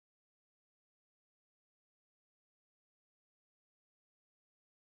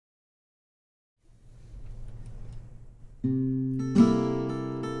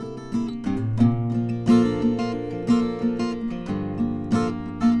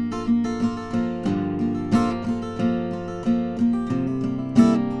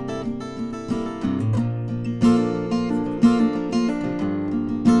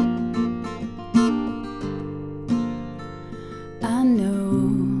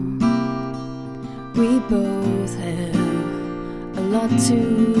both have a lot to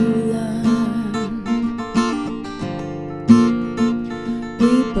learn.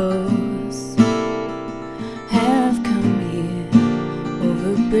 We both have come here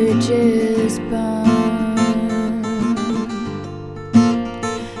over bridges burned,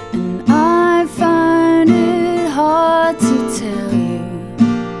 and I find it hard to tell you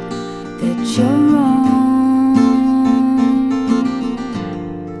that you're wrong.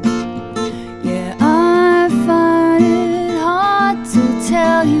 Yeah, I find it hard to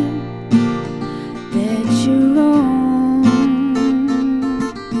tell you that you're wrong.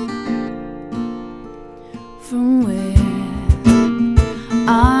 From where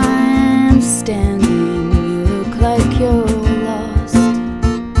I'm standing, you look like you're lost.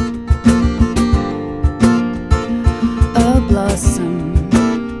 A blossom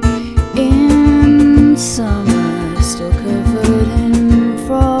in summer, still covered in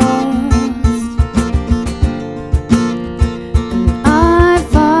frost. And I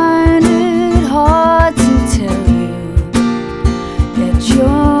find it hard to tell you that you're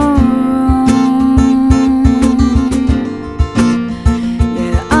wrong.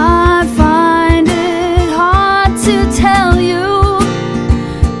 Yeah, I find it hard to tell you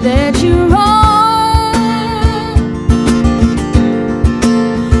that you're wrong.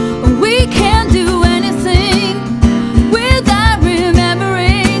 We can't do anything without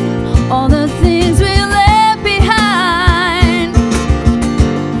remembering all the things we left behind.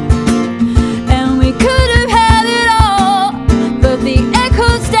 And we could have had it all, but the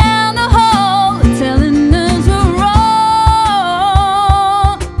echoes down the hall are telling us we're wrong.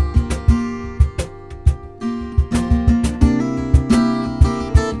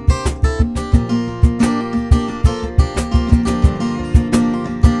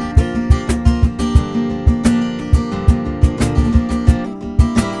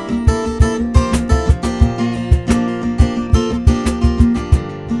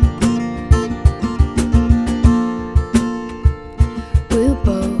 We'll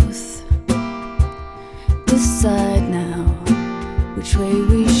both decide now which way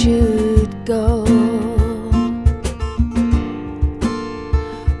we should go.